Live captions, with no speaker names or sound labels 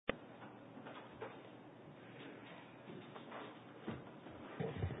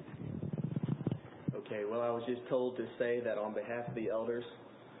Okay, well, I was just told to say that on behalf of the elders,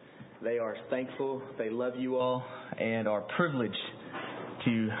 they are thankful, they love you all, and are privileged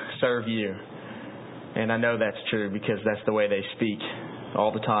to serve you. And I know that's true because that's the way they speak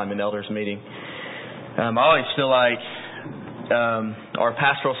all the time in elders meeting. I always feel like our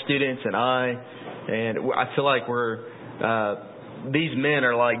pastoral students and I feel like these men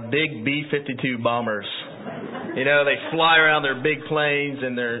are like big B-52 bombers. You know, they fly around their big planes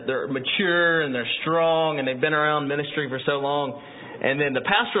and they're mature and they're strong and they've been around ministry for so long. And then the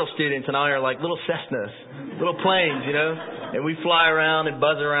pastoral students and I are like little Cessnas, little planes, you know, and we fly around and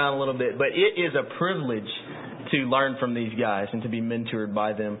buzz around a little bit. But it is a privilege to learn from these guys and to be mentored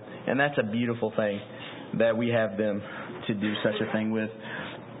by them. And that's a beautiful thing that we have them to do such a thing with.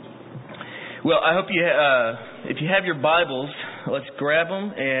 Well, I hope if you have your Bibles, let's grab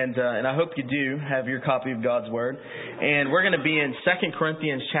them, and I hope you do have your copy of God's Word. And we're going to be in 2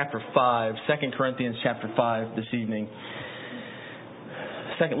 Corinthians chapter 5, 2 Corinthians chapter 5 this evening.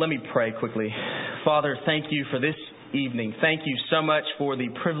 Let me pray quickly. Father, thank you for this evening. Thank you so much for the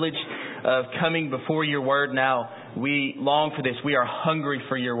privilege of coming before your Word now. We long for this. We are hungry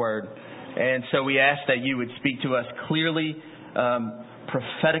for your Word. And so we ask that you would speak to us clearly,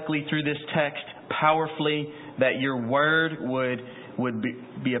 prophetically through this text, powerfully, that your word would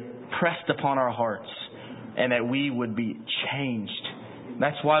be pressed upon our hearts and that we would be changed.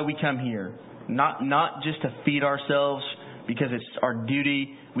 That's why we come here. Not just to feed ourselves because it's our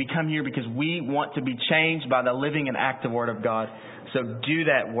duty. We come here because we want to be changed by the living and active Word of God. So do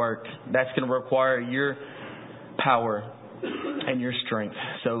that work. That's going to require your power and your strength.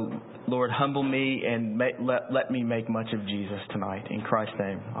 So Lord, humble me and let me make much of Jesus tonight. In Christ's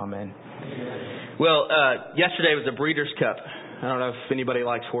name, amen. Well, yesterday was the Breeders' Cup. I don't know if anybody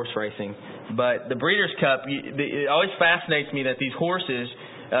likes horse racing, but the Breeders' Cup, it always fascinates me that these horses,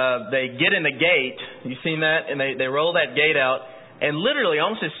 they get in the gate. You've seen that? And they roll that gate out. And literally,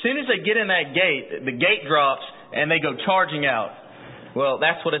 almost as soon as they get in that gate, the gate drops and they go charging out. Well,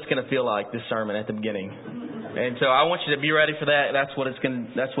 that's what it's going to feel like, this sermon at the beginning. And so I want you to be ready for that. That's what it's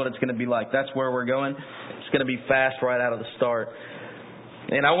going to be like. That's where we're going. It's going to be fast right out of the start.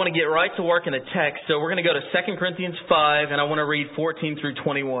 And I want to get right to work in the text. So we're going to go to 2 Corinthians 5, and I want to read 14 through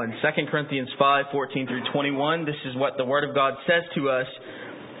 21. 2 Corinthians 5, 14 through 21. This is what the Word of God says to us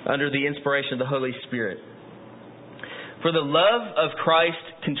under the inspiration of the Holy Spirit. For the love of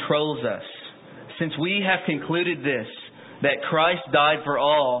Christ controls us, since we have concluded this, that Christ died for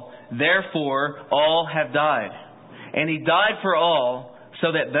all, therefore all have died. And He died for all,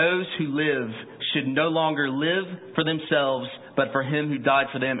 so that those who live should no longer live for themselves, but for Him who died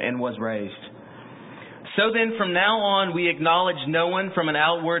for them and was raised. So then from now on we acknowledge no one from an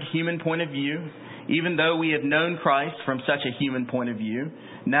outward human point of view, even though we have known Christ from such a human point of view.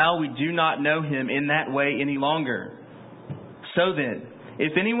 Now we do not know Him in that way any longer. So then,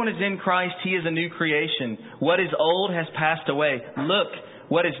 if anyone is in Christ, he is a new creation. What is old has passed away. Look,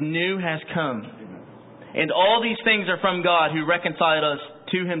 what is new has come. And all these things are from God, who reconciled us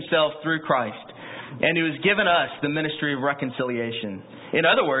to Himself through Christ, and who has given us the ministry of reconciliation. In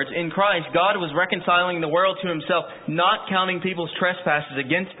other words, in Christ, God was reconciling the world to Himself, not counting people's trespasses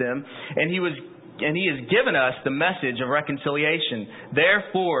against them, and He has given us the message of reconciliation.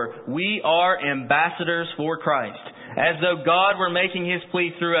 Therefore, we are ambassadors for Christ. As though God were making His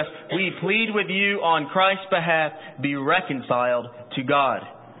plea through us, we plead with you on Christ's behalf, be reconciled to God.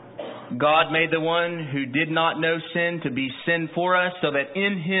 God made the one who did not know sin to be sin for us, so that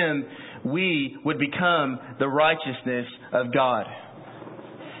in Him we would become the righteousness of God.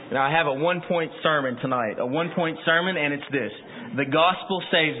 Now I have a one-point sermon tonight. A one-point sermon, and it's this. The gospel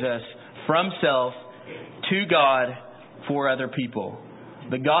saves us from self to God for other people.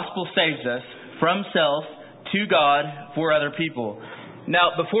 The gospel saves us from self to God for other people.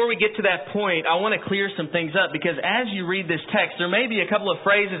 Now, before we get to that point, I want to clear some things up, because as you read this text, there may be a couple of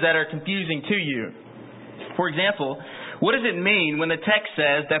phrases that are confusing to you. For example, what does it mean when the text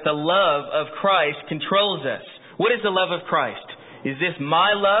says that the love of Christ controls us? What is the love of Christ? Is this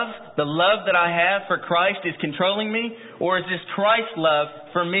my love? The love that I have for Christ is controlling me? Or is this Christ's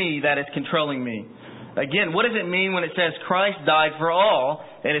love for me that is controlling me? Again, what does it mean when it says Christ died for all,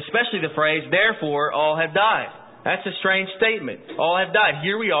 and especially the phrase, therefore all have died? That's a strange statement. All have died.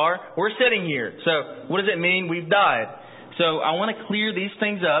 Here we are. We're sitting here. So what does it mean we've died? So I want to clear these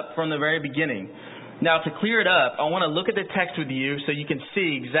things up from the very beginning. Now, to clear it up, I want to look at the text with you so you can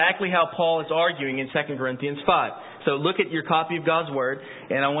see exactly how Paul is arguing in 2 Corinthians 5. So look at your copy of God's Word,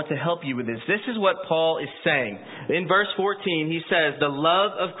 and I want to help you with this. This is what Paul is saying. In verse 14, he says, the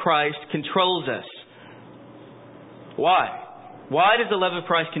love of Christ controls us. Why? Why does the love of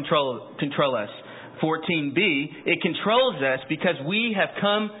Christ control us? 14b, it controls us because we have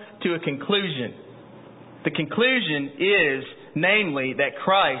come to a conclusion. The conclusion is, namely, that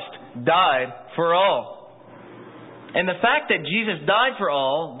Christ died for all. And the fact that Jesus died for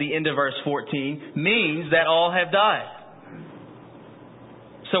all, the end of verse 14, means that all have died.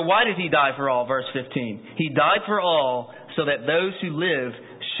 So why did He die for all? Verse 15. He died for all so that those who live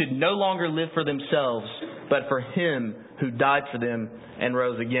should no longer live for themselves, but for Him who died for them and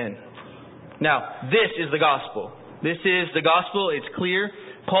rose again. Now, this is the gospel. This is the gospel. It's clear.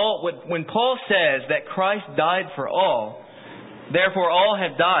 When Paul says that Christ died for all, therefore all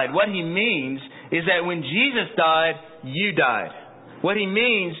have died, what he means is that when Jesus died, you died. What he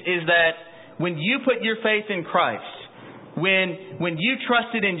means is that when you put your faith in Christ, when you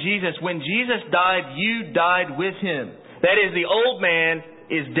trusted in Jesus, when Jesus died, you died with Him. That is, the old man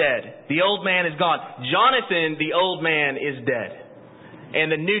is dead. The old man is gone. Jonathan, the old man, is dead.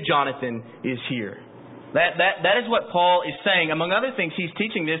 And the new Jonathan is here. That is what Paul is saying. Among other things, he's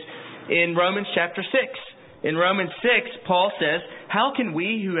teaching this in Romans chapter 6. In Romans 6, Paul says, how can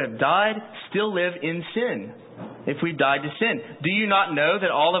we who have died still live in sin? If we've died to sin. Do you not know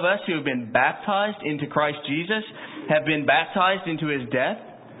that all of us who have been baptized into Christ Jesus have been baptized into His death?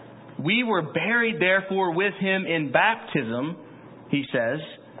 We were buried therefore with Him in baptism, he says.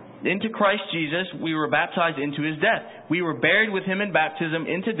 Into Christ Jesus, we were baptized into His death. We were buried with Him in baptism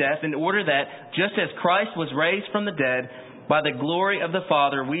into death, in order that, just as Christ was raised from the dead by the glory of the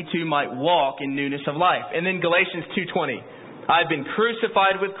Father, we too might walk in newness of life. And then Galatians 2:20. I've been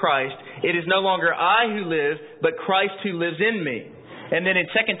crucified with Christ. It is no longer I who live, but Christ who lives in me. And then in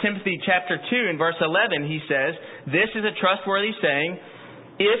 2 Timothy chapter 2 in verse 11, he says, this is a trustworthy saying,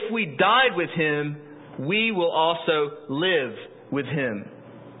 if we died with Him, we will also live with Him.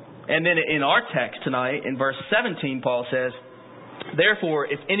 And then in our text tonight, in verse 17, Paul says, therefore,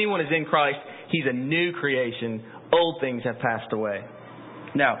 if anyone is in Christ, he's a new creation. Old things have passed away.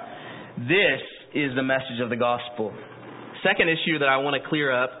 Now, this is the message of the gospel. Second issue that I want to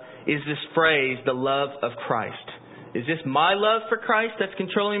clear up is this phrase, the love of Christ. Is this my love for Christ that's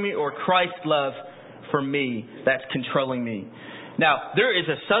controlling me, or Christ's love for me that's controlling me? Now, there is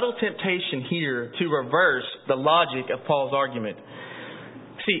a subtle temptation here to reverse the logic of Paul's argument.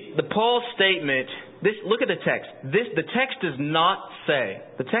 See, Paul's statement, look at the text. The text does not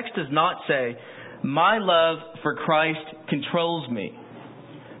say, my love for Christ controls me.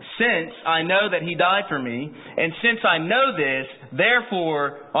 Since I know that He died for me, and since I know this,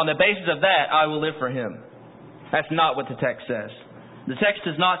 therefore, on the basis of that, I will live for Him. That's not what the text says. The text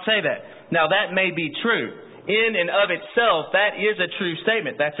does not say that. Now, that may be true. In and of itself, that is a true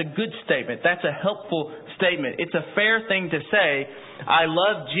statement. That's a good statement. That's a helpful statement. It's a fair thing to say, I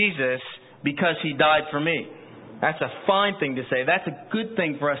love Jesus because He died for me. That's a fine thing to say. That's a good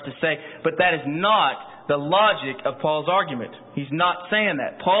thing for us to say. But that is not the logic of Paul's argument. He's not saying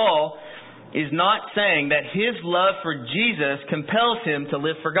that. Paul is not saying that his love for Jesus compels him to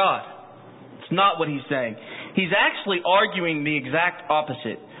live for God. It's not what he's saying. He's actually arguing the exact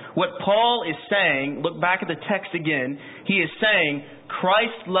opposite. What Paul is saying, look back at the text again, he is saying,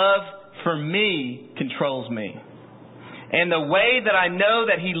 Christ's love for me controls me. And the way that I know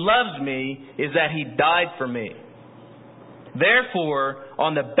that He loves me is that He died for me. Therefore,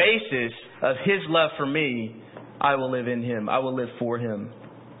 on the basis of His love for me, I will live in Him. I will live for Him.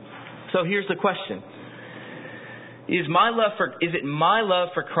 So here's the question. Is it my love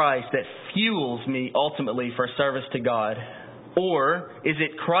for Christ that fuels me ultimately for service to God? Or is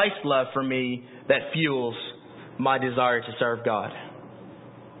it Christ's love for me that fuels my desire to serve God?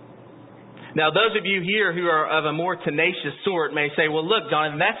 Now, those of you here who are of a more tenacious sort may say, well, look,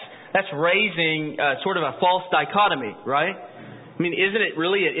 Jonathan, that's raising sort of a false dichotomy, right? I mean, isn't it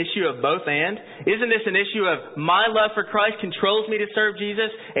really an issue of both and? Isn't this an issue of my love for Christ controls me to serve Jesus,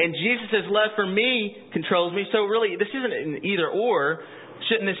 and Jesus' love for me controls me? So really, this isn't an either or.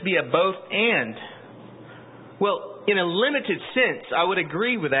 Shouldn't this be a both and? Well, in a limited sense, I would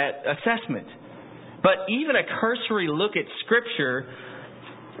agree with that assessment. But even a cursory look at Scripture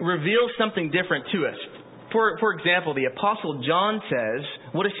reveals something different to us. For example, the Apostle John says,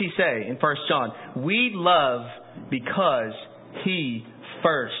 what does he say in 1 John? We love because He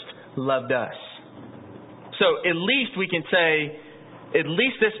first loved us. So at least we can say, at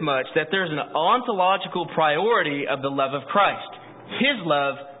least this much, that there's an ontological priority of the love of Christ. His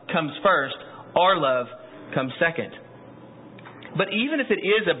love comes first, our love comes second. But even if it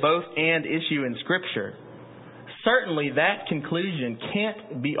is a both and issue in Scripture, certainly that conclusion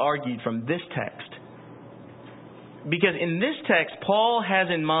can't be argued from this text. Because in this text, Paul has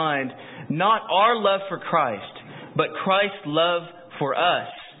in mind not our love for Christ, but Christ's love for us.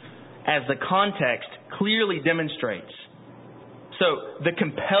 as the context clearly demonstrates. So the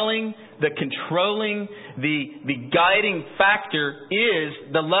compelling, the controlling, the guiding factor is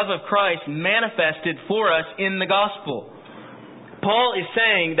the love of Christ manifested for us in the gospel. Paul is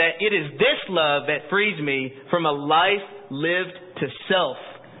saying that it is this love that frees me from a life lived to self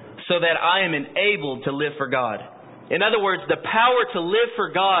so that I am enabled to live for God. In other words, the power to live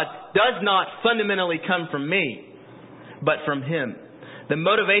for God does not fundamentally come from me, but from Him. The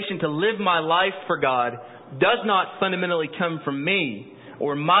motivation to live my life for God does not fundamentally come from me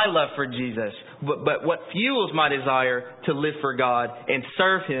or my love for Jesus, but what fuels my desire to live for God and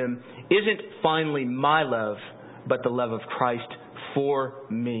serve Him isn't finally my love, but the love of Christ for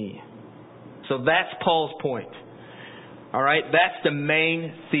me. So that's Paul's point. All right, that's the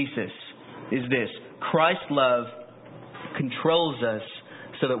main thesis, is this: Christ's love controls us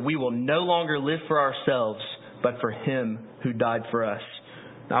so that we will no longer live for ourselves, but for Him who died for us.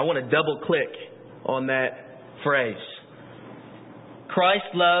 Now, I want to double click on that phrase. Christ's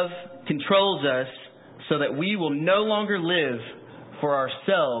love controls us so that we will no longer live for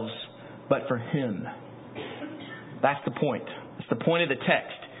ourselves, but for Him. That's the point. It's the point of the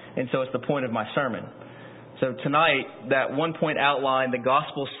text, and so it's the point of my sermon. So tonight, that 1-point outline, the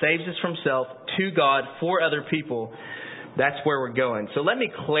gospel saves us from self, to God, for other people. That's where we're going. So let me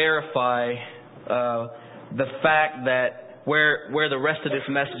clarify the fact that where the rest of this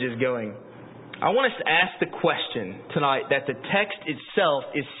message is going. I want us to ask the question tonight that the text itself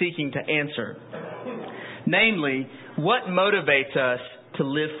is seeking to answer. Namely, what motivates us to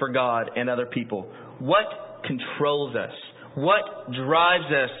live for God and other people? What controls us? What drives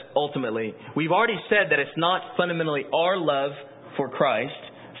us ultimately? We've already said that it's not fundamentally our love for Christ.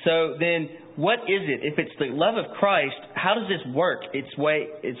 So then what is it? If it's the love of Christ, how does this work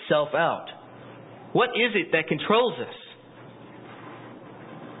itself out? What is it that controls us?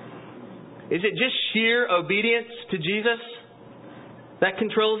 Is it just sheer obedience to Jesus that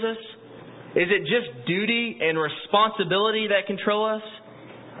controls us? Is it just duty and responsibility that control us?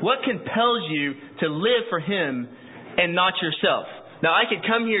 What compels you to live for Him and not yourself? Now, I could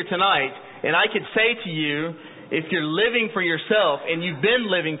come here tonight and I could say to you, if you're living for yourself and you've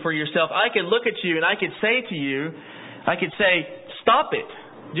been living for yourself, I could look at you and I could say to you, I could say, stop it.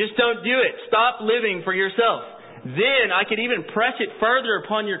 Just don't do it. Stop living for yourself. Then I could even press it further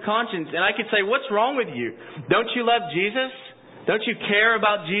upon your conscience and I could say, what's wrong with you? Don't you love Jesus? Don't you care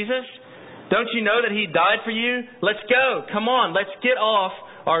about Jesus? Don't you know that He died for you? Let's go. Come on. Let's get off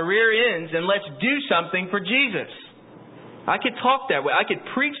our rear ends and let's do something for Jesus. I could talk that way. I could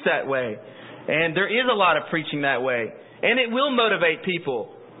preach that way. And there is a lot of preaching that way. And it will motivate people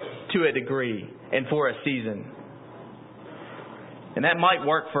to a degree and for a season. And that might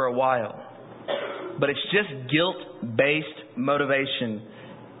work for a while. But it's just guilt-based motivation.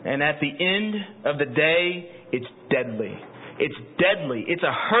 And at the end of the day, it's deadly. It's deadly. It's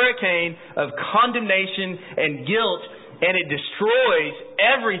a hurricane of condemnation and guilt, and it destroys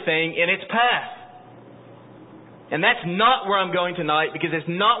everything in its path. And that's not where I'm going tonight, because it's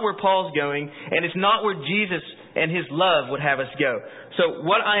not where Paul's going, and it's not where Jesus and His love would have us go. So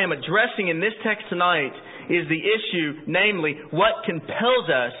what I am addressing in this text tonight is the issue, namely, what compels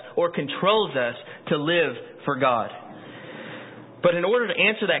us or controls us to live for God. But in order to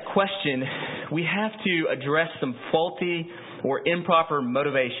answer that question, we have to address some faulty or improper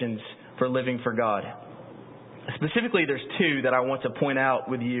motivations for living for God. Specifically, there's two that I want to point out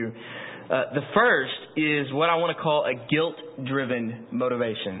with you. The first is what I want to call a guilt-driven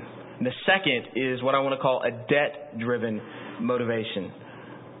motivation. And the second is what I want to call a debt-driven motivation.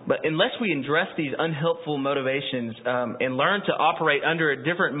 But unless we address these unhelpful motivations and learn to operate under a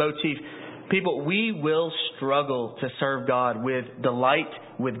different motif, people, we will struggle to serve God with delight,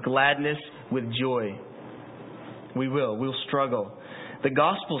 with gladness, with joy. We will. We'll struggle. The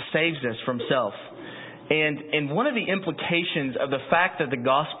gospel saves us from self. And one of the implications of the fact that the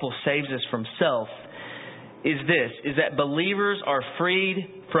gospel saves us from self is that believers are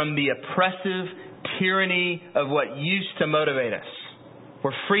freed from the oppressive tyranny of what used to motivate us.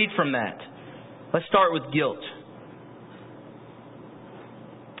 We're freed from that. Let's start with guilt.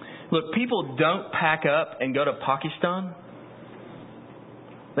 Look, people don't pack up and go to Pakistan.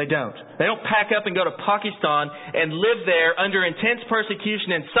 They don't. They don't pack up and go to Pakistan and live there under intense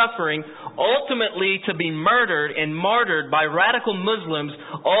persecution and suffering, ultimately to be murdered and martyred by radical Muslims,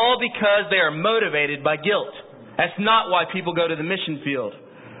 all because they are motivated by guilt. That's not why people go to the mission field.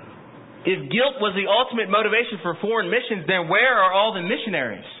 If guilt was the ultimate motivation for foreign missions, then where are all the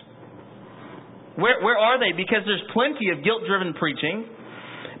missionaries? Where are they? Because there's plenty of guilt-driven preaching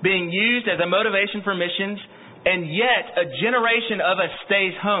being used as a motivation for missions, and yet a generation of us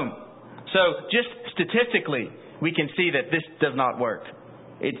stays home. So just statistically, we can see that this does not work.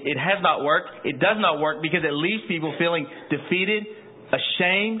 It has not worked. It does not work because it leaves people feeling defeated,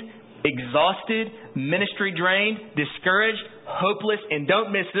 ashamed, exhausted, ministry drained, discouraged, hopeless, and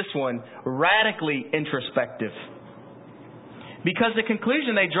don't miss this one, radically introspective. Because the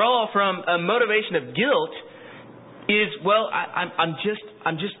conclusion they draw from a motivation of guilt is, well, I'm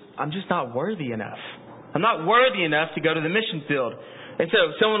just not worthy enough. I'm not worthy enough to go to the mission field. And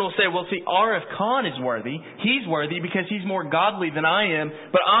so someone will say, well, see, R.F. Khan is worthy. He's worthy because he's more godly than I am,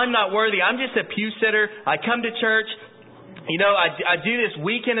 but I'm not worthy. I'm just a pew sitter. I come to church. You know, I do this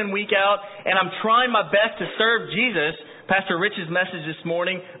week in and week out, and I'm trying my best to serve Jesus. Pastor Rich's message this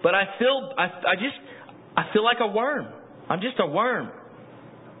morning, but I feel like a worm. I'm just a worm.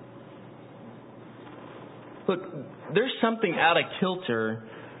 Look, there's something out of kilter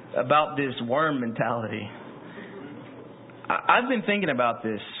about this worm mentality. I've been thinking about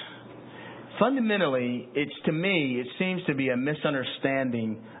this. Fundamentally, it seems to be a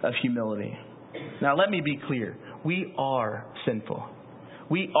misunderstanding of humility. Now, let me be clear. We are sinful.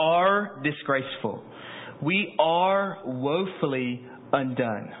 We are disgraceful. We are woefully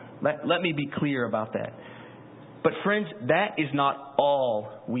undone. Let me be clear about that. But friends, that is not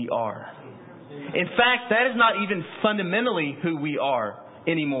all we are. In fact, that is not even fundamentally who we are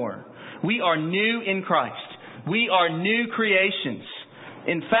anymore. We are new in Christ. We are new creations.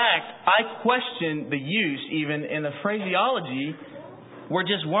 In fact, I question the use even in the phraseology, we're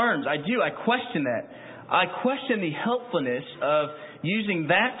just worms. I do. I question that. I question the helpfulness of using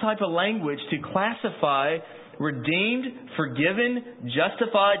that type of language to classify redeemed, forgiven,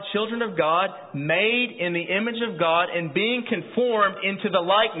 justified children of God, made in the image of God, and being conformed into the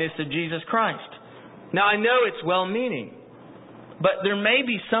likeness of Jesus Christ. Now, I know it's well-meaning, but there may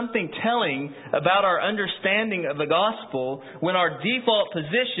be something telling about our understanding of the gospel when our default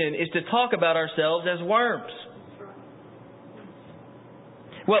position is to talk about ourselves as worms.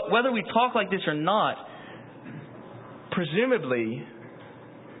 Well, whether we talk like this or not, presumably,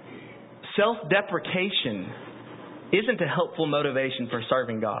 self-deprecation isn't a helpful motivation for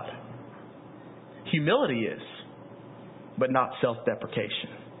serving God. Humility is, but not self-deprecation.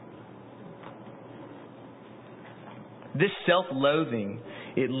 This self-loathing,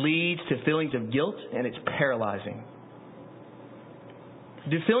 it leads to feelings of guilt, and it's paralyzing.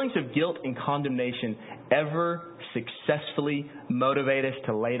 Do feelings of guilt and condemnation ever successfully motivate us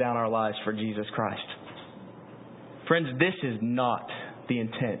to lay down our lives for Jesus Christ? Friends, this is not the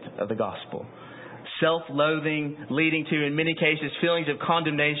intent of the gospel. Self-loathing, leading to, in many cases, feelings of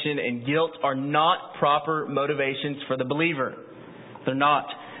condemnation and guilt are not proper motivations for the believer. They're not.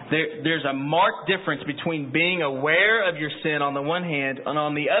 There's a marked difference between being aware of your sin on the one hand, and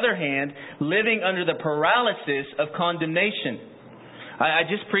on the other hand, living under the paralysis of condemnation. I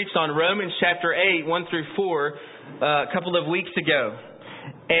just preached on Romans chapter 8, 1 through 4, a couple of weeks ago.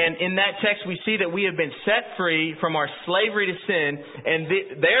 And in that text, we see that we have been set free from our slavery to sin, and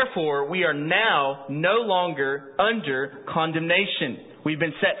therefore we are now no longer under condemnation. We've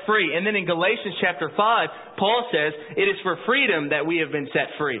been set free. And then in Galatians chapter 5, Paul says, it is for freedom that we have been set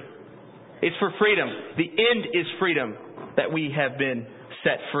free. It's for freedom. The end is freedom that we have been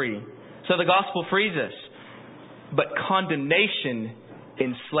set free. So the gospel frees us. But condemnation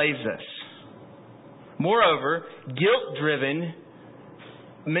enslaves us. Moreover, guilt-driven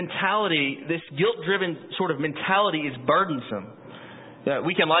mentality, this guilt-driven sort of mentality is burdensome.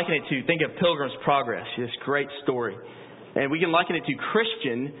 We can liken it to, think of Pilgrim's Progress, this great story. And we can liken it to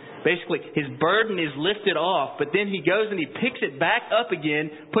Christian. Basically, his burden is lifted off, but then he goes and he picks it back up again,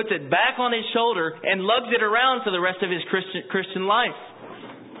 puts it back on his shoulder, and lugs it around for the rest of his Christian life.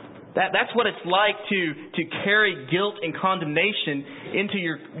 That's what it's like to carry guilt and condemnation into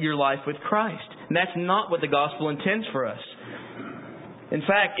your life with Christ. And that's not what the gospel intends for us. In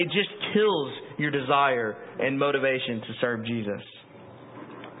fact, it just kills your desire and motivation to serve Jesus.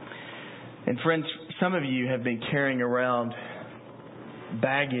 And friends, some of you have been carrying around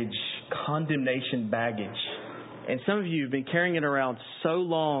baggage, condemnation baggage. And some of you have been carrying it around so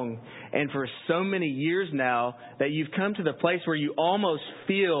long and for so many years now that you've come to the place where you almost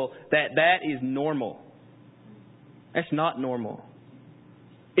feel that is normal. That's not normal.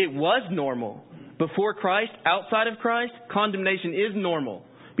 It was normal. Before Christ, outside of Christ, condemnation is normal.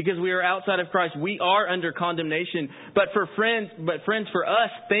 Because we are outside of Christ, we are under condemnation. But friends, for us,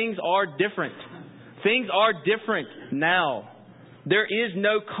 things are different. Things are different now. There is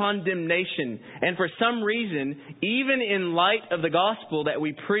no condemnation. And for some reason, even in light of the gospel that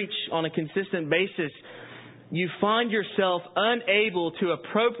we preach on a consistent basis, you find yourself unable to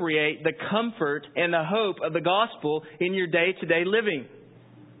appropriate the comfort and the hope of the gospel in your day-to-day living.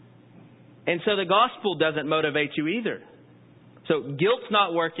 And so the gospel doesn't motivate you either. So guilt's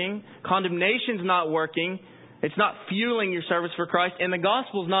not working. Condemnation's not working. It's not fueling your service for Christ. And the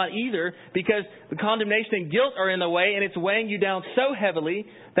gospel's not either, because the condemnation and guilt are in the way, and it's weighing you down so heavily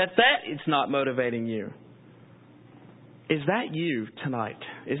that it's not motivating you. Is that you tonight?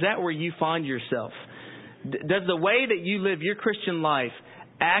 Is that where you find yourself? Does the way that you live your Christian life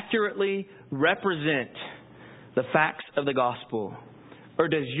accurately represent the facts of the gospel? Or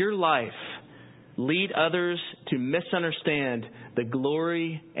does your life lead others to misunderstand the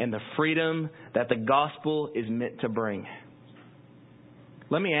glory and the freedom that the gospel is meant to bring?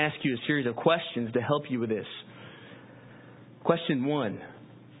 Let me ask you a series of questions to help you with this. Question 1.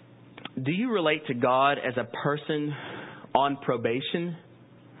 Do you relate to God as a person on probation,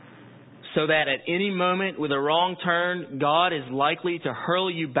 so that at any moment with a wrong turn, God is likely to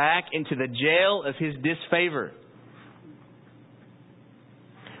hurl you back into the jail of His disfavor?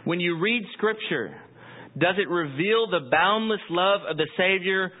 When you read Scripture, does it reveal the boundless love of the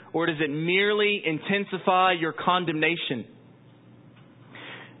Savior, or does it merely intensify your condemnation?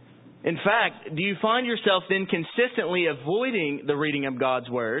 In fact, do you find yourself then consistently avoiding the reading of God's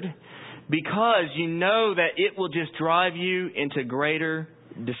Word because you know that it will just drive you into greater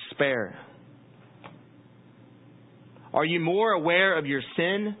despair? Are you more aware of your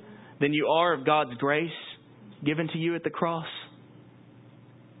sin than you are of God's grace given to you at the cross?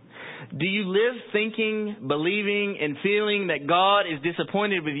 Do you live thinking, believing, and feeling that God is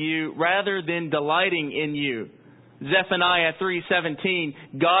disappointed with you rather than delighting in you? Zephaniah 3:17,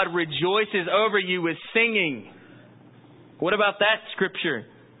 God rejoices over you with singing. What about that scripture?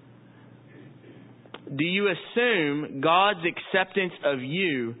 Do you assume God's acceptance of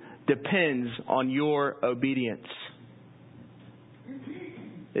you depends on your obedience?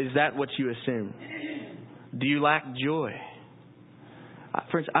 Is that what you assume? Do you lack joy?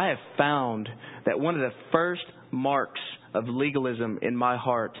 Friends, I have found that one of the first marks of legalism in my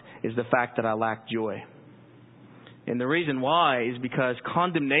heart is the fact that I lack joy. And the reason why is because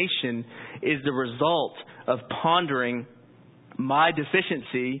condemnation is the result of pondering my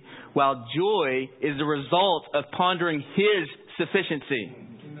deficiency, while joy is the result of pondering His sufficiency.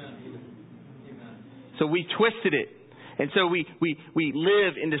 Amen. So we twisted it. And so we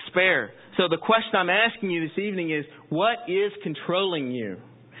live in despair. So the question I'm asking you this evening is, what is controlling you?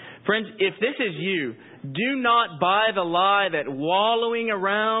 Friends, if this is you, do not buy the lie that wallowing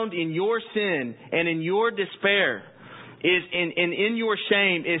around in your sin and in your despair and in your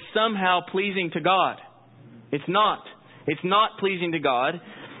shame is somehow pleasing to God. It's not. It's not pleasing to God.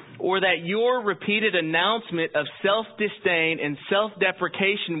 Or that your repeated announcement of self-disdain and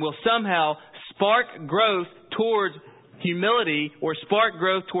self-deprecation will somehow spark growth towards humility or spark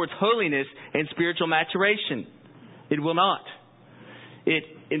growth towards holiness and spiritual maturation. It will not.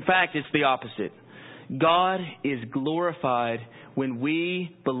 In fact, it's the opposite. God is glorified when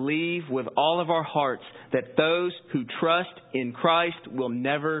we believe with all of our hearts that those who trust in Christ will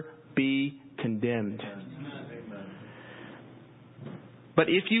never be condemned. But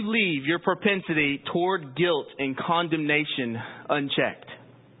if you leave your propensity toward guilt and condemnation unchecked,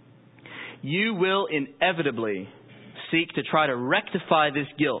 you will inevitably seek to try to rectify this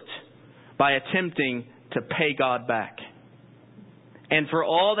guilt by attempting to pay God back and for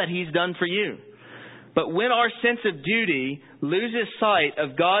all that He's done for you. But when our sense of duty loses sight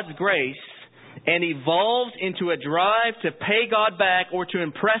of God's grace and evolves into a drive to pay God back or to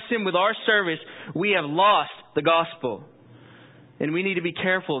impress Him with our service, we have lost the gospel. And we need to be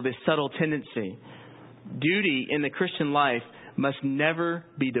careful of this subtle tendency. Duty in the Christian life must never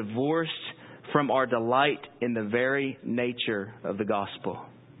be divorced from our delight in the very nature of the gospel.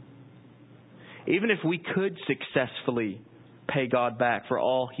 Even if we could successfully pay God back for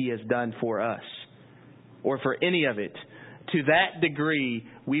all He has done for us, or for any of it, to that degree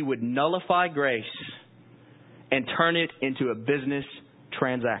we would nullify grace and turn it into a business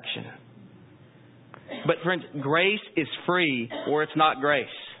transaction. But friends, grace is free or it's not grace.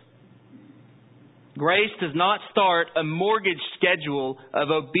 Grace does not start a mortgage schedule of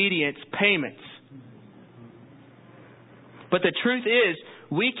obedience payments. But the truth is,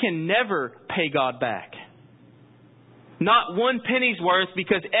 we can never pay God back. Not one penny's worth,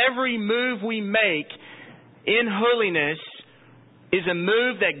 because every move we make in holiness is a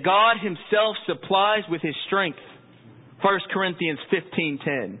move that God Himself supplies with His strength. 1 Corinthians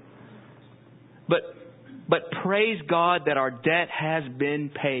 15:10. But praise God that our debt has been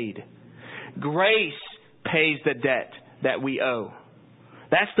paid. Grace pays the debt that we owe.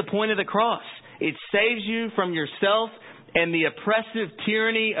 That's the point of the cross. It saves you from yourself and the oppressive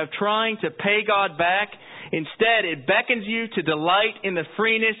tyranny of trying to pay God back. Instead, it beckons you to delight in the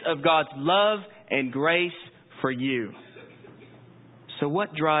freeness of God's love and grace for you. So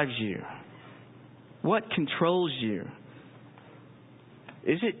what drives you? What controls you?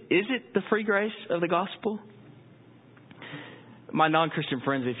 Is it the free grace of the gospel? My non-Christian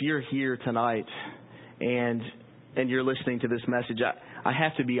friends, if you're here tonight and you're listening to this message, I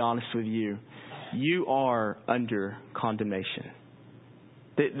have to be honest with you. You are under condemnation.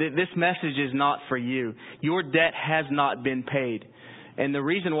 This message is not for you. Your debt has not been paid. And the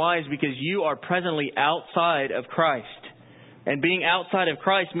reason why is because you are presently outside of Christ. And being outside of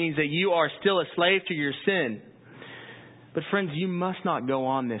Christ means that you are still a slave to your sin. But friends, you must not go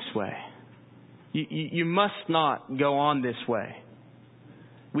on this way. You must not go on this way.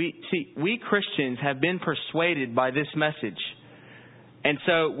 We Christians have been persuaded by this message. And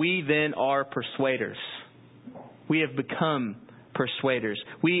so we then are persuaders. We have become persuaders.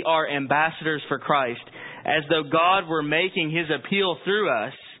 We are ambassadors for Christ. As though God were making His appeal through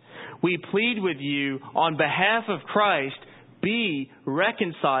us, we plead with you on behalf of Christ, be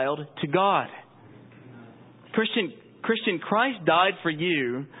reconciled to God. Christian, Christ died for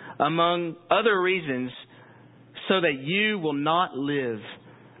you, among other reasons, so that you will not live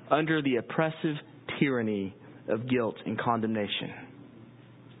under the oppressive tyranny of guilt and condemnation.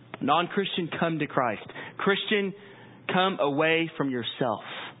 Non-Christian, come to Christ. Christian, come away from yourself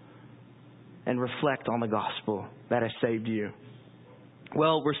and reflect on the gospel that has saved you.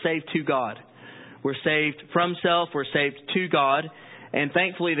 Well, we're saved to God. We're saved from self. We're saved to God. And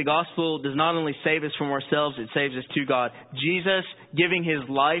thankfully, the gospel does not only save us from ourselves, it saves us to God. Jesus giving His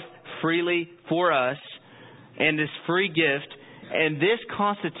life freely for us and this free gift. And this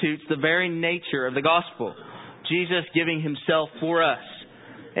constitutes the very nature of the gospel. Jesus giving Himself for us.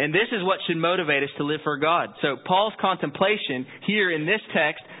 And this is what should motivate us to live for God. So Paul's contemplation here in this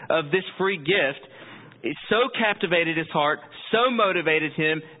text of this free gift, it so captivated his heart, so motivated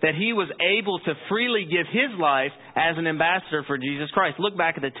him that he was able to freely give his life as an ambassador for Jesus Christ. Look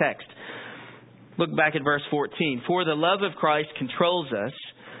back at the text. Look back at verse 14. For the love of Christ controls us,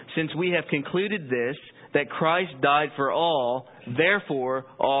 since we have concluded this, that Christ died for all, therefore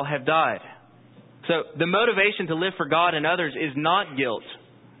all have died. So the motivation to live for God and others is not guilt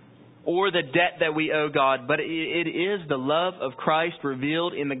or the debt that we owe God, but it is the love of Christ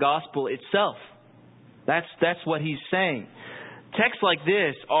revealed in the gospel itself. That's what he's saying. Texts like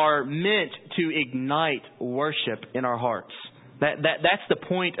this are meant to ignite worship in our hearts. That's the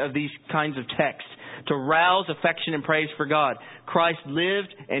point of these kinds of texts, to rouse affection and praise for God. Christ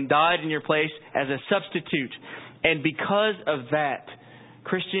lived and died in your place as a substitute. And because of that,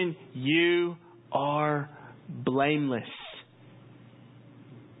 Christian, you are blameless.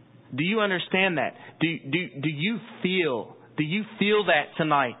 Do you understand that? Do you feel that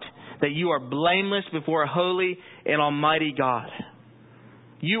tonight? That you are blameless before a holy and almighty God.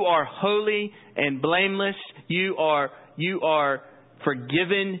 You are holy and blameless. You are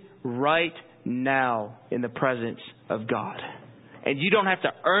forgiven right now in the presence of God. And you don't have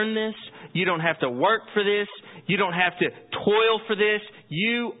to earn this. You don't have to work for this. You don't have to toil for this.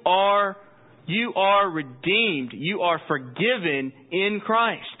 You are redeemed. You are forgiven in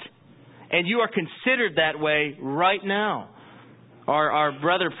Christ. And you are considered that way right now. Our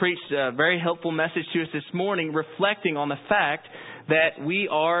brother preached a very helpful message to us this morning, reflecting on the fact that we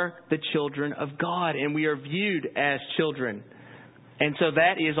are the children of God and we are viewed as children. And so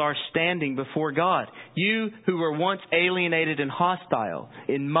that is our standing before God. You who were once alienated and hostile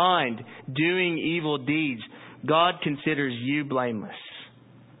in mind, doing evil deeds, God considers you blameless.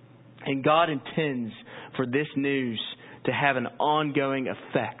 And God intends for this news to have an ongoing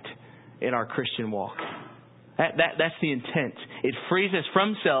effect in our Christian walk. That's the intent. It frees us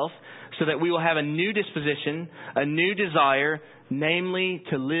from self so that we will have a new disposition, a new desire, namely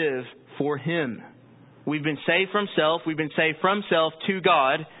to live for Him. We've been saved from self. We've been saved from self to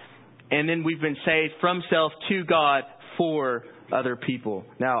God. And then we've been saved from self to God for other people.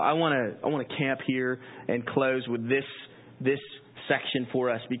 Now, I want to camp here and close with this section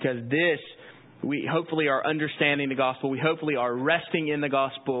for us, because we hopefully are understanding the gospel. We hopefully are resting in the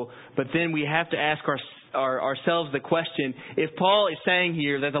gospel. But then we have to ask ourselves the question, if Paul is saying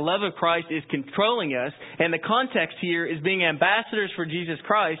here that the love of Christ is controlling us, and the context here is being ambassadors for Jesus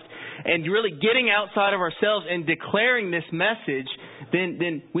Christ, and really getting outside of ourselves and declaring this message,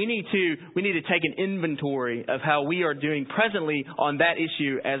 then we need to take an inventory of how we are doing presently on that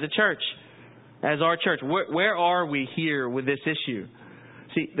issue as a church, as our church. Where are we here with this issue?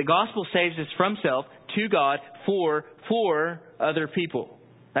 See, the gospel saves us from self to God for other people.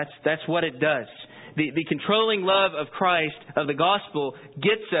 That's what it does. The controlling love of Christ, of the gospel,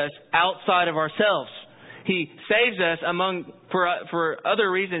 gets us outside of ourselves. He saves us for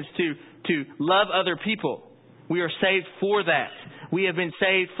other reasons to love other people. We are saved for that. We have been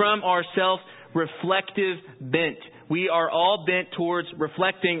saved from our self-reflective bent. We are all bent towards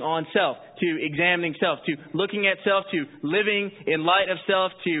reflecting on self, to examining self, to looking at self, to living in light of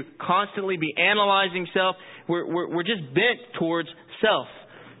self, to constantly be analyzing self. We're just bent towards self.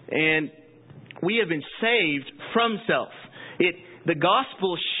 And we have been saved from self. The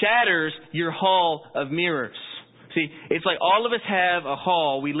gospel shatters your hall of mirrors. See, it's like all of us have a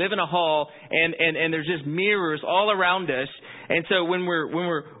hall. We live in a hall, and there's just mirrors all around us. And so when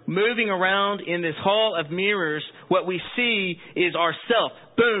we're moving around in this hall of mirrors, what we see is ourself.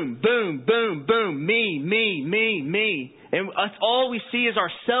 Boom, boom, boom, boom. Me, me, me, me. And all we see is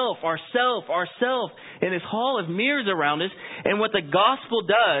ourself, ourself, ourself. In this hall of mirrors around us. And what the gospel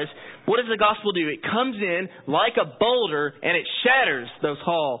does, what does the gospel do? It comes in like a boulder and it shatters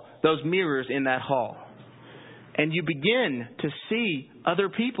those mirrors in that hall. And you begin to see other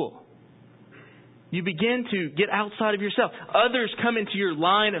people. You begin to get outside of yourself. Others come into your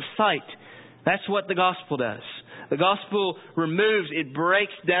line of sight. That's what the gospel does. The gospel it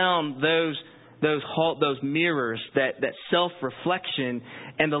breaks down those mirrors, that self-reflection,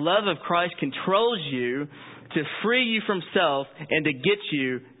 and the love of Christ controls you to free you from self and to get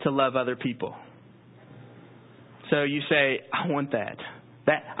you to love other people. So you say, I want that.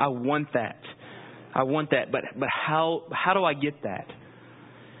 I want that. I want that. But how do I get that?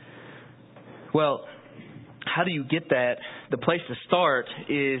 Well, how do you get that? The place to start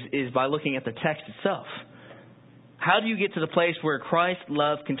is by looking at the text itself. How do you get to the place where Christ's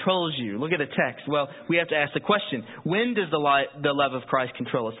love controls you? Look at the text. Well, we have to ask the question, when does the love of Christ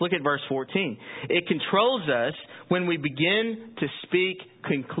control us? Look at verse 14. It controls us when we begin to speak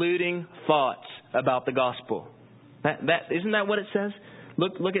concluding thoughts about the gospel. Isn't that what it says?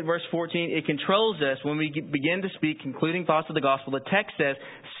 Look at verse 14. It controls us when we begin to speak concluding thoughts of the gospel. The text says,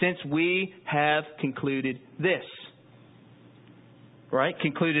 since we have concluded this. Right?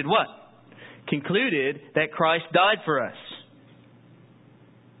 Concluded what? Concluded that Christ died for us.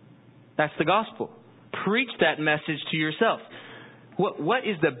 That's the gospel. Preach that message to yourself. What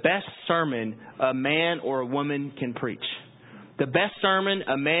is the best sermon a man or a woman can preach? The best sermon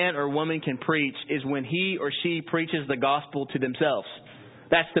a man or woman can preach is when he or she preaches the gospel to themselves.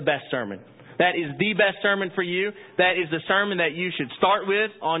 That's the best sermon. That is the best sermon for you. That is the sermon that you should start with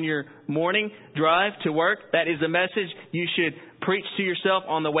on your morning drive to work. That is the message you should preach to yourself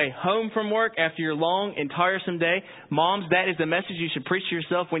on the way home from work after your long and tiresome day. Moms, that is the message you should preach to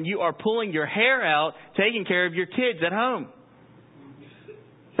yourself when you are pulling your hair out, taking care of your kids at home.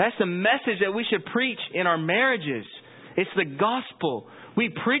 That's the message that we should preach in our marriages. It's the gospel. We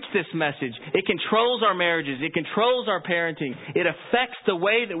preach this message. It controls our marriages. It controls our parenting. It affects the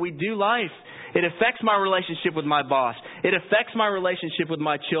way that we do life. It affects my relationship with my boss. It affects my relationship with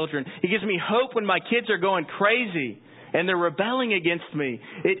my children. It gives me hope when my kids are going crazy and they're rebelling against me.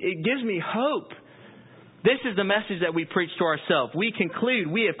 It gives me hope. This is the message that we preach to ourselves. We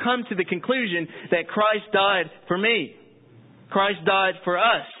have come to the conclusion that Christ died for me. Christ died for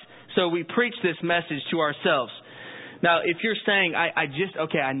us. So we preach this message to ourselves. Now, if you're saying,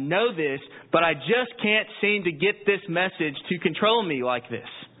 I know this, but I just can't seem to get this message to control me like this.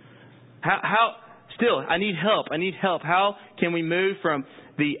 I need help. How can we move from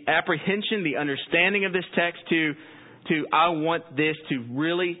the apprehension, the understanding of this text to I want this to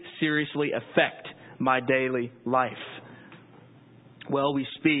really seriously affect my daily life? Well,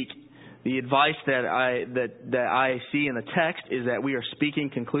 the advice that I see in the text is that we are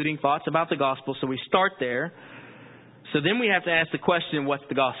speaking concluding thoughts about the gospel. So we start there. So then we have to ask the question, what's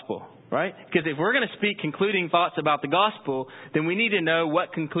the gospel? Right? Because if we're going to speak concluding thoughts about the gospel, then we need to know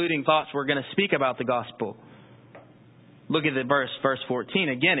what concluding thoughts we're going to speak about the gospel. Look at the verse 14.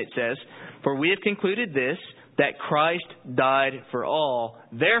 Again, it says, for we have concluded this, that Christ died for all,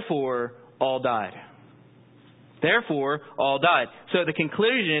 therefore all died. Therefore all died. So the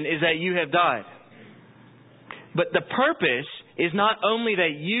conclusion is that you have died. But the purpose is not only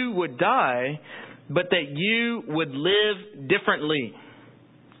that you would die, but that you would live differently.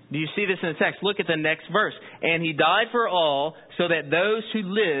 Do you see this in the text? Look at the next verse. And he died for all, so that those who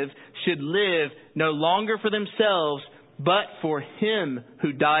live should live no longer for themselves, but for him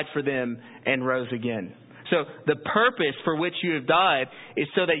who died for them and rose again. So the purpose for which you have died is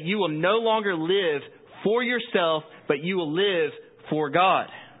so that you will no longer live for yourself, but you will live for God.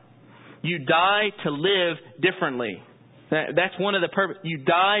 You die to live differently. That's one of the purposes. You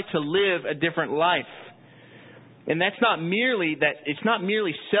die to live a different life. And it's not merely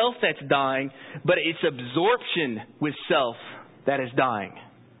self that's dying, but it's absorption with self that is dying.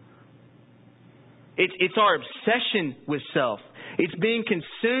 It's our obsession with self. It's being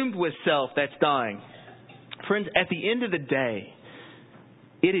consumed with self that's dying. Friends, at the end of the day,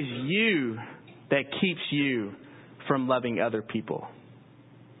 it is you that keeps you from loving other people.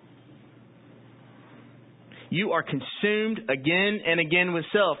 You are consumed again and again with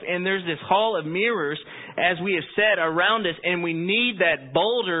self. And there's this hall of mirrors, as we have said, around us. And we need that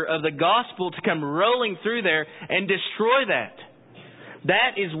boulder of the gospel to come rolling through there and destroy that.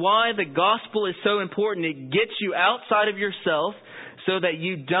 That is why the gospel is so important. It gets you outside of yourself so that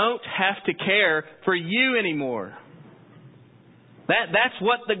you don't have to care for you anymore. That's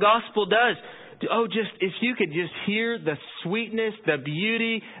what the gospel does. Oh, just if you could just hear the sweetness, the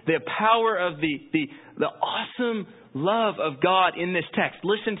beauty, the power of the awesome love of God in this text.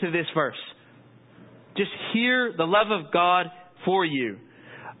 Listen to this verse. Just hear the love of God for you.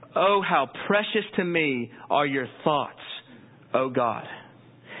 Oh, how precious to me are your thoughts, O God.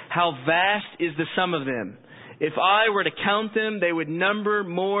 How vast is the sum of them. If I were to count them, they would number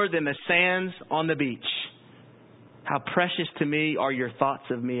more than the sands on the beach. How precious to me are your thoughts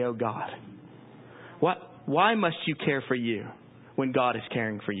of me, O God. Why must you care for you when God is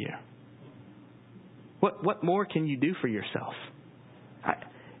caring for you? What more can you do for yourself?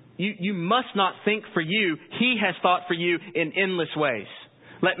 You must not think for you. He has thought for you in endless ways.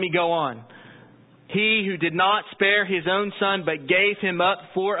 Let me go on. He who did not spare his own son, but gave him up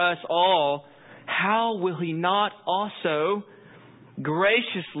for us all, how will he not also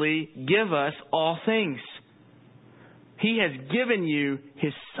graciously give us all things? He has given you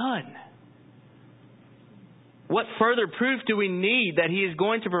his son. What further proof do we need that he is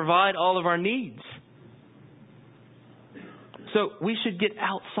going to provide all of our needs? So we should get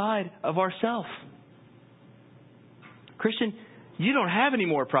outside of ourselves. Christian, you don't have any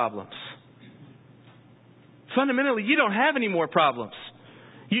more problems. Fundamentally, you don't have any more problems.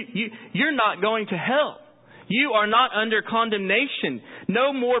 You're not going to hell. You are not under condemnation.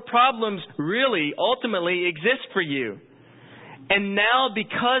 No more problems really ultimately exist for you. And now,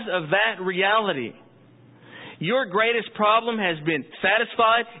 because of that reality, your greatest problem has been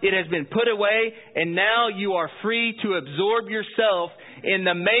satisfied. It has been put away. And now you are free to absorb yourself in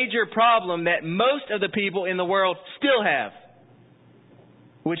the major problem that most of the people in the world still have,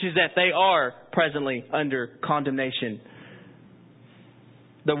 which is that they are presently under condemnation.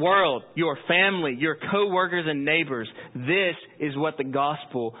 The world, your family, your co-workers and neighbors, this is what the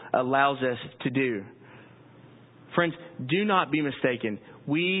gospel allows us to do. Friends, do not be mistaken.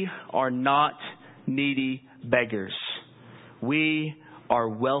 We are not needy beggars. We are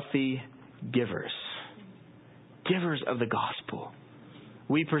wealthy givers. Givers of the gospel.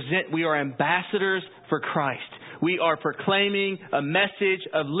 We are ambassadors for Christ. We are proclaiming a message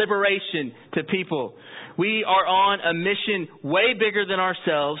of liberation to people. We are on a mission way bigger than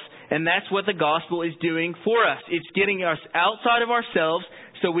ourselves, and that's what the gospel is doing for us. It's getting us outside of ourselves,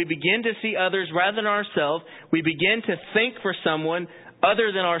 so we begin to see others rather than ourselves. We begin to think for someone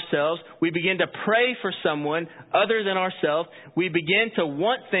other than ourselves. We begin to pray for someone other than ourselves. We begin to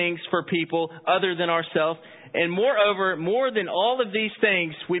want things for people other than ourselves. And moreover, more than all of these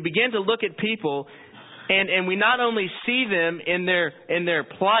things, we begin to look at people and we not only see them in their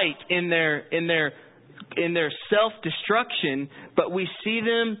plight, in their self-destruction, but we see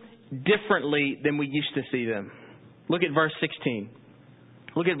them differently than we used to see them. Look at verse 16.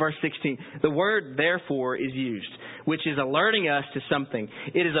 Look at verse 16. The word therefore is used, which is alerting us to something.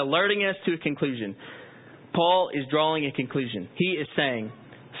 It is alerting us to a conclusion. Paul is drawing a conclusion. He is saying,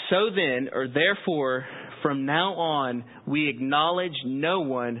 so then, or therefore, from now on, we acknowledge no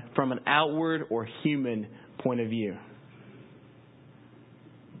one from an outward or human point of view.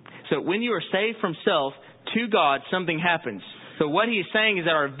 So when you are saved from self to God, something happens. So what he is saying is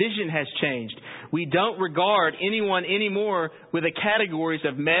that our vision has changed. We don't regard anyone anymore with the categories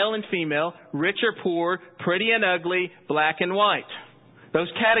of male and female, rich or poor, pretty and ugly, black and white.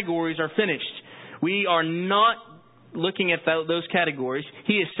 Those categories are finished. We are not looking at those categories.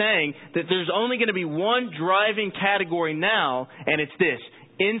 He is saying that there's only going to be one driving category now, and it's this: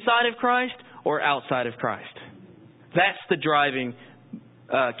 inside of Christ or outside of Christ. That's the driving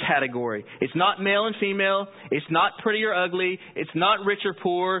category. It's not male and female. It's not pretty or ugly. It's not rich or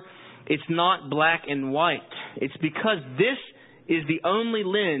poor. It's not black and white. It's because this is the only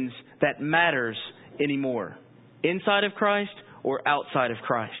lens that matters anymore. Inside of Christ or outside of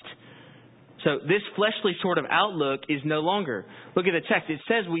Christ. So this fleshly sort of outlook is no longer. Look at the text. It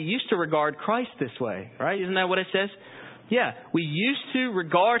says we used to regard Christ this way, right? Isn't that what it says? Yeah. We used to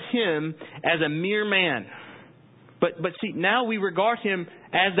regard him as a mere man. But see, now we regard Him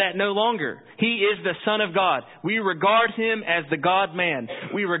as that no longer. He is the Son of God. We regard Him as the God-man.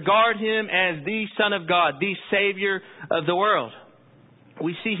 We regard Him as the Son of God, the Savior of the world.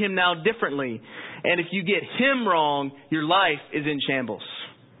 We see Him now differently. And if you get Him wrong, your life is in shambles.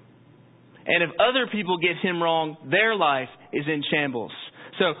 And if other people get Him wrong, their life is in shambles.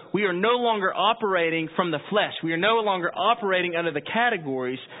 So we are no longer operating from the flesh. We are no longer operating under the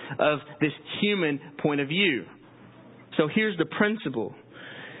categories of this human point of view. So here's the principle.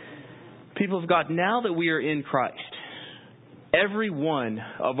 People of God, now that we are in Christ, every one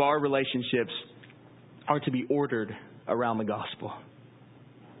of our relationships are to be ordered around the gospel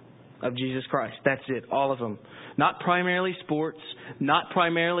of Jesus Christ. That's it, all of them. Not primarily sports, not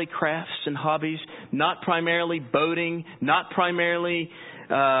primarily crafts and hobbies, not primarily boating, not primarily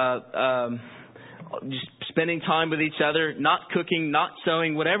just spending time with each other, not cooking, not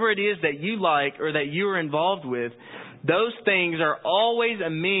sewing, whatever it is that you like or that you are involved with. Those things are always a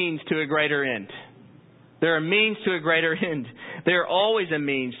means to a greater end. They're a means to a greater end. They're always a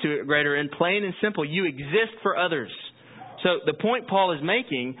means to a greater end. Plain and simple. You exist for others. So the point Paul is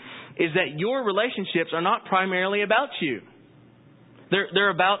making is that your relationships are not primarily about you.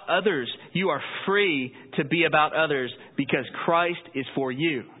 They're about others. You are free to be about others because Christ is for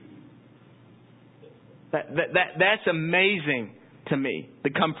you. That's amazing to me,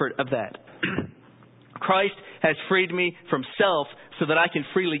 the comfort of that. Christ has freed me from self so that I can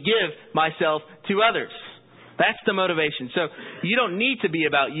freely give myself to others. That's the motivation. So you don't need to be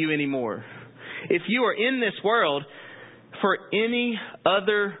about you anymore. If you are in this world for any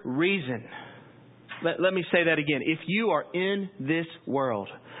other reason, let me say that again. If you are in this world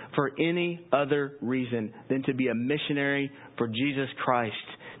for any other reason than to be a missionary for Jesus Christ,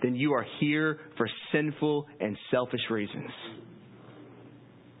 then you are here for sinful and selfish reasons.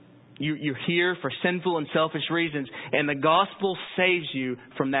 You're here for sinful and selfish reasons, and the gospel saves you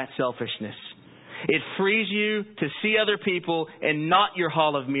from that selfishness. It frees you to see other people and not your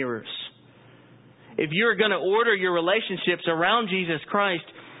hall of mirrors. If you're going to order your relationships around Jesus Christ,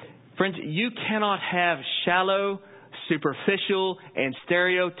 friends, you cannot have shallow, superficial, and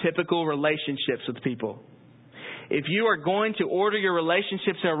stereotypical relationships with people. If you are going to order your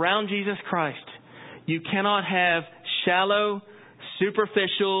relationships around Jesus Christ, you cannot have shallow,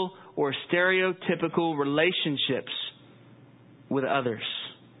 superficial, or stereotypical relationships with others.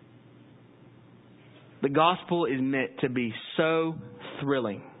 The gospel is meant to be so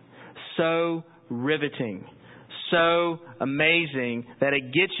thrilling, so riveting, so amazing that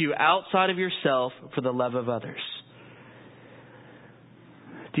it gets you outside of yourself for the love of others.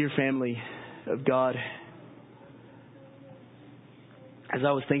 Dear family of God, as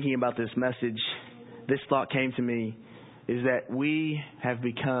I was thinking about this message, this thought came to me, is that we have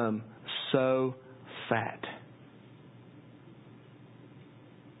become so fat.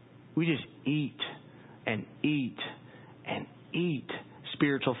 We just eat and eat and eat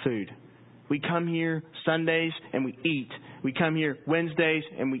spiritual food. We come here Sundays and we eat. We come here Wednesdays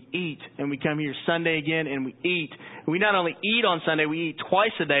and we eat. And we come here Sunday again and we eat. We not only eat on Sunday, we eat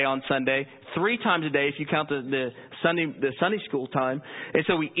twice a day on Sunday, 3 times a day if you count the Sunday school time. And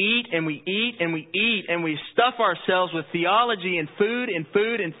so we eat and we eat and we eat and we stuff ourselves with theology and food and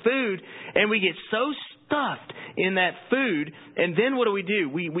food and food. And we get so stuffed in that food. And then what do?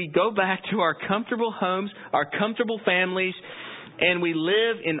 We go back to our comfortable homes, our comfortable families, and we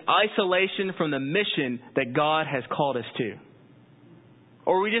live in isolation from the mission that God has called us to.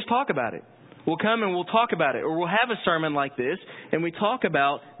 Or we just talk about it. We'll come and we'll talk about it. Or we'll have a sermon like this and we talk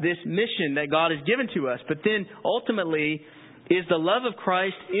about this mission that God has given to us. But then ultimately, is the love of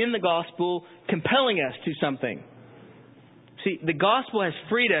Christ in the gospel compelling us to something? See, the gospel has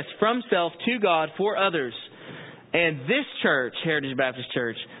freed us from self to God for others. And this church, Heritage Baptist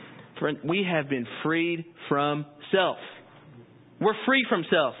Church, friend, we have been freed from self. We're free from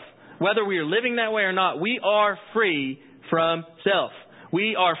self. Whether we are living that way or not, we are free from self.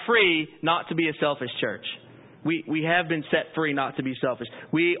 We are free not to be a selfish church. We have been set free not to be selfish.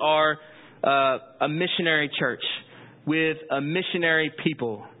 We are a missionary church with a missionary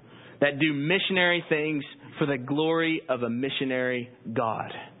people that do missionary things for the glory of a missionary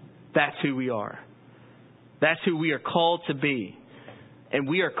God. That's who we are. That's who we are called to be. And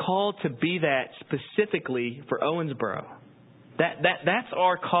we are called to be that specifically for Owensboro. That's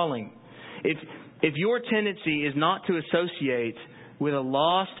our calling. If your tendency is not to associate with a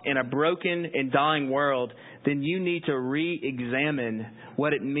lost and a broken and dying world, then you need to re-examine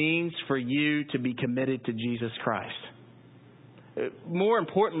what it means for you to be committed to Jesus Christ. More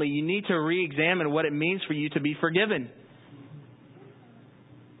importantly, you need to re-examine what it means for you to be forgiven.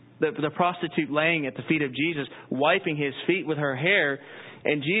 the prostitute laying at the feet of Jesus, wiping his feet with her hair.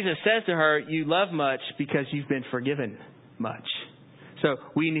 And Jesus says to her, you love much because you've been forgiven much. So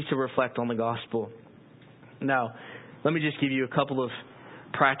we need to reflect on the gospel. Now, let me just give you a couple of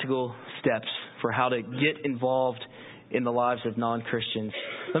practical steps for how to get involved in the lives of non-Christians.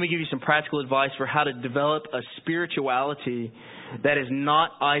 Let me give you some practical advice for how to develop a spirituality that is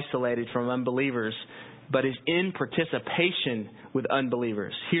not isolated from unbelievers, but is in participation with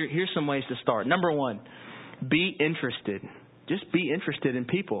unbelievers. Here's some ways to start. Number one, be interested. Just be interested in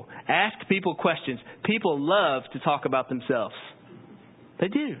people. Ask people questions. People love to talk about themselves. They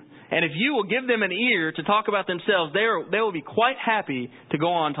do. And if you will give them an ear to talk about themselves, they will be quite happy to go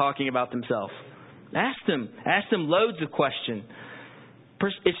on talking about themselves. Ask them loads of questions.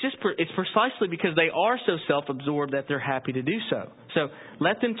 It's precisely because they are so self-absorbed that they're happy to do so. So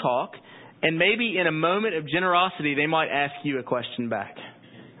let them talk, and maybe in a moment of generosity, they might ask you a question back.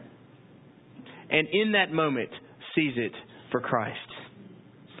 And in that moment, seize it for Christ.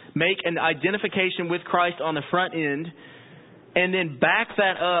 Make an identification with Christ on the front end, and then back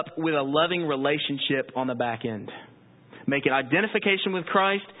that up with a loving relationship on the back end. Make an identification with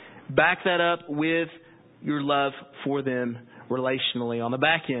Christ, back that up with your love for them relationally on the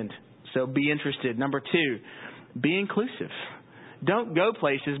back end. So be interested. Number two, be inclusive. Don't go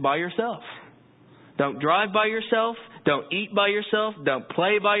places by yourself. Don't drive by yourself. Don't eat by yourself. Don't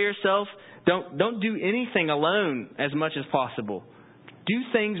play by yourself. Don't do anything alone as much as possible. Do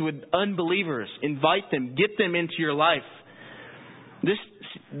things with unbelievers. Invite them. Get them into your life.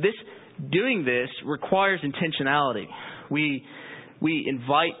 Doing this requires intentionality. We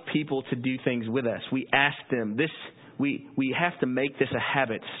invite people to do things with us. We ask them. We have to make this a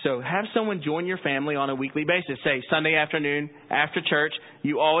habit. So have someone join your family on a weekly basis. Say Sunday afternoon after church,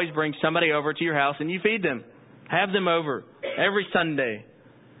 you always bring somebody over to your house and you feed them. Have them over every Sunday.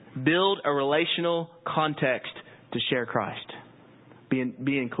 Build a relational context to share Christ.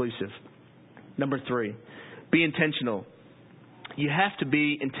 Be inclusive. Number three, be intentional. You have to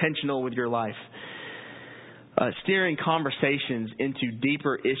be intentional with your life. Steering conversations into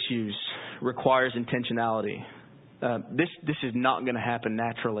deeper issues requires intentionality. This is not going to happen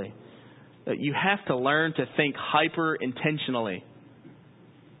naturally. You have to learn to think hyper-intentionally.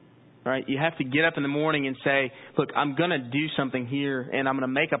 Right? You have to get up in the morning and say, look, I'm going to do something here and I'm going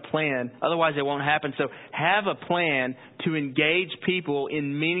to make a plan. Otherwise, it won't happen. So have a plan to engage people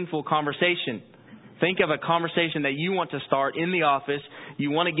in meaningful conversation. Think of a conversation that you want to start in the office.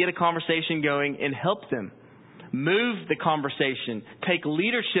 You want to get a conversation going and help them. Move the conversation. Take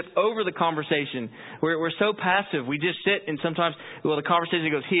leadership over the conversation. We're so passive. We just sit and sometimes, the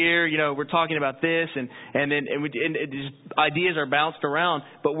conversation goes here. We're talking about this, and ideas are bounced around,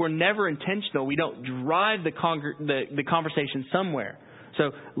 but we're never intentional. We don't drive the conversation somewhere.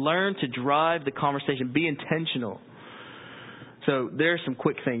 So learn to drive the conversation. Be intentional. So there are some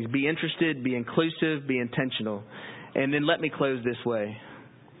quick things. Be interested. Be inclusive. Be intentional. And then let me close this way.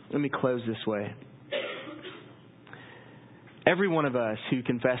 Every one of us who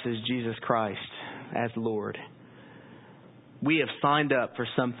confesses Jesus Christ as Lord, we have signed up for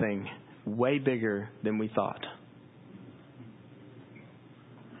something way bigger than we thought.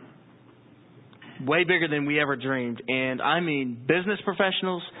 Way bigger than we ever dreamed. And I mean business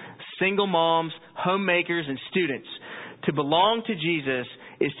professionals, single moms, homemakers, and students. To belong to Jesus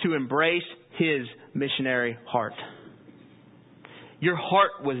is to embrace His missionary heart. Your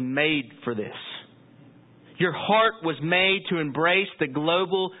heart was made for this. Your heart was made to embrace the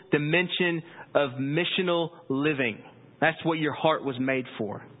global dimension of missional living. That's what your heart was made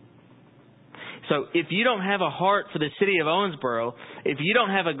for. So if you don't have a heart for the city of Owensboro, if you don't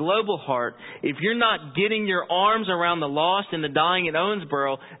have a global heart, if you're not getting your arms around the lost and the dying in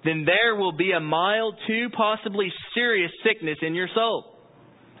Owensboro, then there will be a mild to possibly serious sickness in your soul.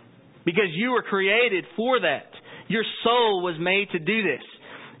 Because you were created for that. Your soul was made to do this.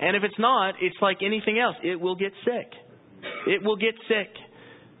 And if it's not, it's like anything else. It will get sick. It will get sick.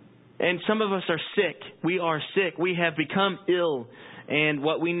 And some of us are sick. We are sick. We have become ill. And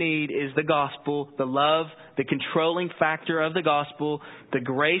what we need is the gospel, the love, the controlling factor of the gospel, the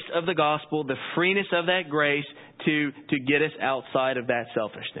grace of the gospel, the freeness of that grace to get us outside of that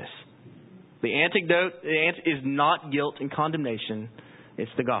selfishness. The antidote is not guilt and condemnation.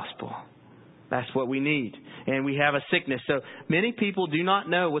 It's the gospel. That's what we need. And we have a sickness. So many people do not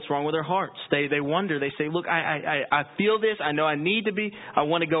know what's wrong with their hearts. They wonder. They say, look, I feel this. I know I need to be. I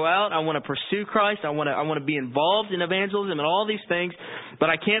want to go out. I want to pursue Christ. I want to be involved in evangelism and all these things. But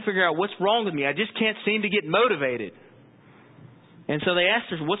I can't figure out what's wrong with me. I just can't seem to get motivated. And so they ask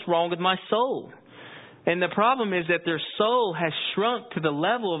us, what's wrong with my soul? And the problem is that their soul has shrunk to the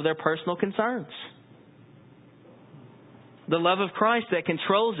level of their personal concerns. The love of Christ that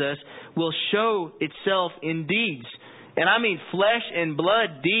controls us will show itself in deeds. And I mean flesh and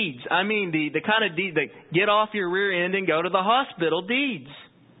blood deeds. I mean the kind of deeds that get off your rear end and go to the hospital deeds.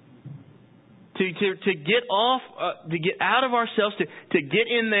 To get off, to get out of ourselves, to get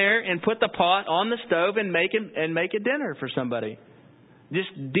in there and put the pot on the stove and make a dinner for somebody. Just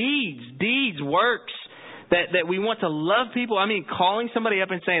deeds, works that we want to love people. I mean, calling somebody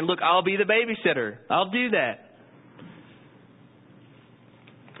up and saying, "Look, I'll be the babysitter. I'll do that."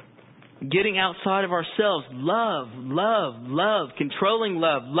 Getting outside of ourselves, love, controlling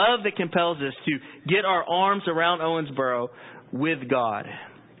love that compels us to get our arms around Owensboro with God.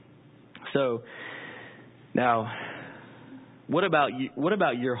 So, now, what about you? What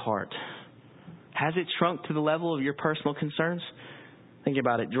about your heart? Has it shrunk to the level of your personal concerns? Think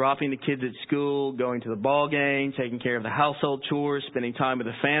about it. Dropping the kids at school, going to the ball game, taking care of the household chores, spending time with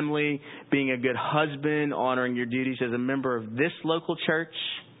the family, being a good husband, honoring your duties as a member of this local church.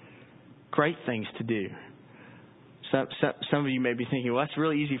 Great things to do. Some of you may be thinking, well, that's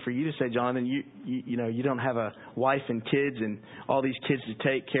really easy for you to say, Jonathan. You don't have a wife and kids and all these kids to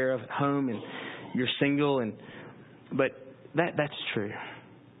take care of at home, and you're single. But that's true.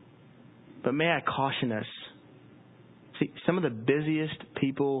 But may I caution us? See, some of the busiest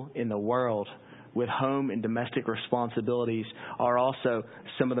people in the world with home and domestic responsibilities are also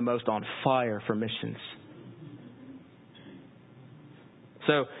some of the most on fire for missions.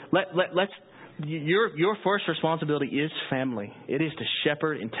 So let's. Your first responsibility is family. It is to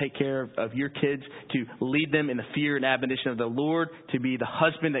shepherd and take care of your kids, to lead them in the fear and admonition of the Lord, to be the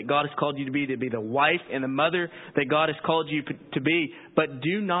husband that God has called you to be the wife and the mother that God has called you to be. But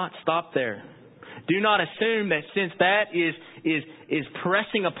do not stop there. Do not assume that since that is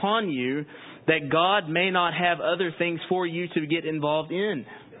pressing upon you, that God may not have other things for you to get involved in.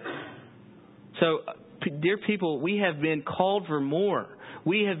 So, dear people, we have been called for more.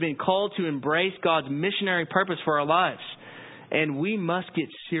 We have been called to embrace God's missionary purpose for our lives. And we must get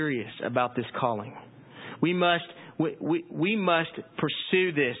serious about this calling. We must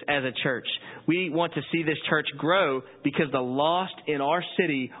pursue this as a church. We want to see this church grow because the lost in our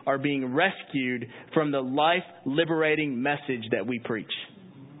city are being rescued from the life-liberating message that we preach.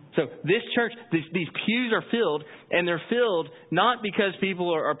 So this church, these pews are filled, and they're filled not because people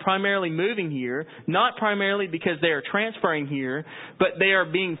are primarily moving here, not primarily because they are transferring here, but they are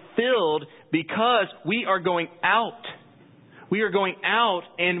being filled because we are going out. We are going out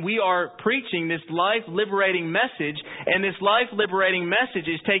and we are preaching this life-liberating message, and this life-liberating message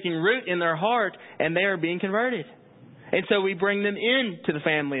is taking root in their heart, and they are being converted. And so we bring them into the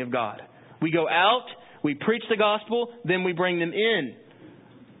family of God. We go out, we preach the gospel, then we bring them in.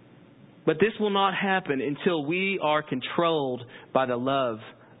 But this will not happen until we are controlled by the love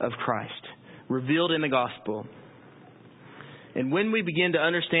of Christ, revealed in the gospel. And when we begin to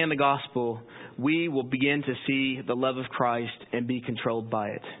understand the gospel, we will begin to see the love of Christ and be controlled by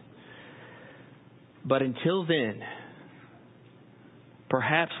it. But until then,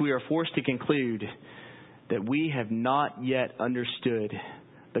 perhaps we are forced to conclude that we have not yet understood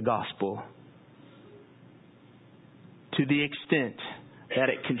the gospel to the extent that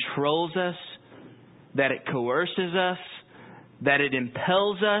it controls us, that it coerces us, that it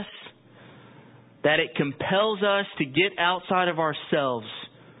impels us, that it compels us to get outside of ourselves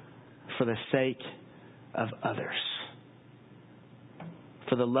for the sake of others.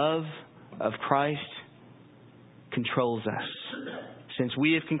 For the love of Christ controls us. Since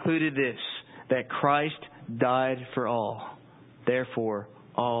we have concluded this, that Christ died for all, therefore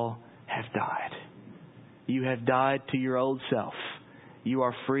all have died. You have died to your old self. You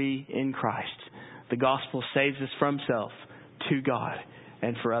are free in Christ. The gospel saves us from self to God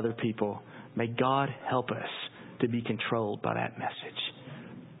and for other people. May God help us to be controlled by that message.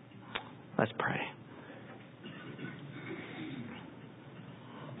 Let's pray.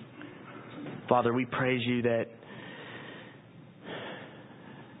 Father, we praise you that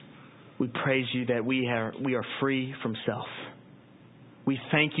we are free from self. We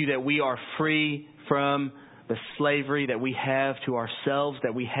thank you that we are free from the slavery that we have to ourselves,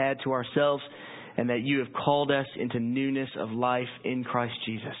 that we had to ourselves, and that you have called us into newness of life in Christ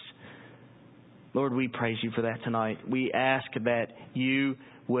Jesus. Lord, we praise you for that tonight. We ask that you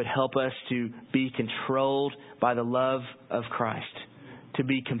would help us to be controlled by the love of Christ, to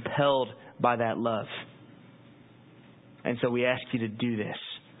be compelled by that love. And so we ask you to do this.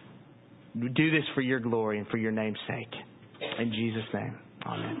 Do this for your glory and for your name's sake. In Jesus' name,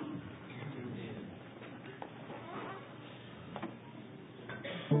 amen.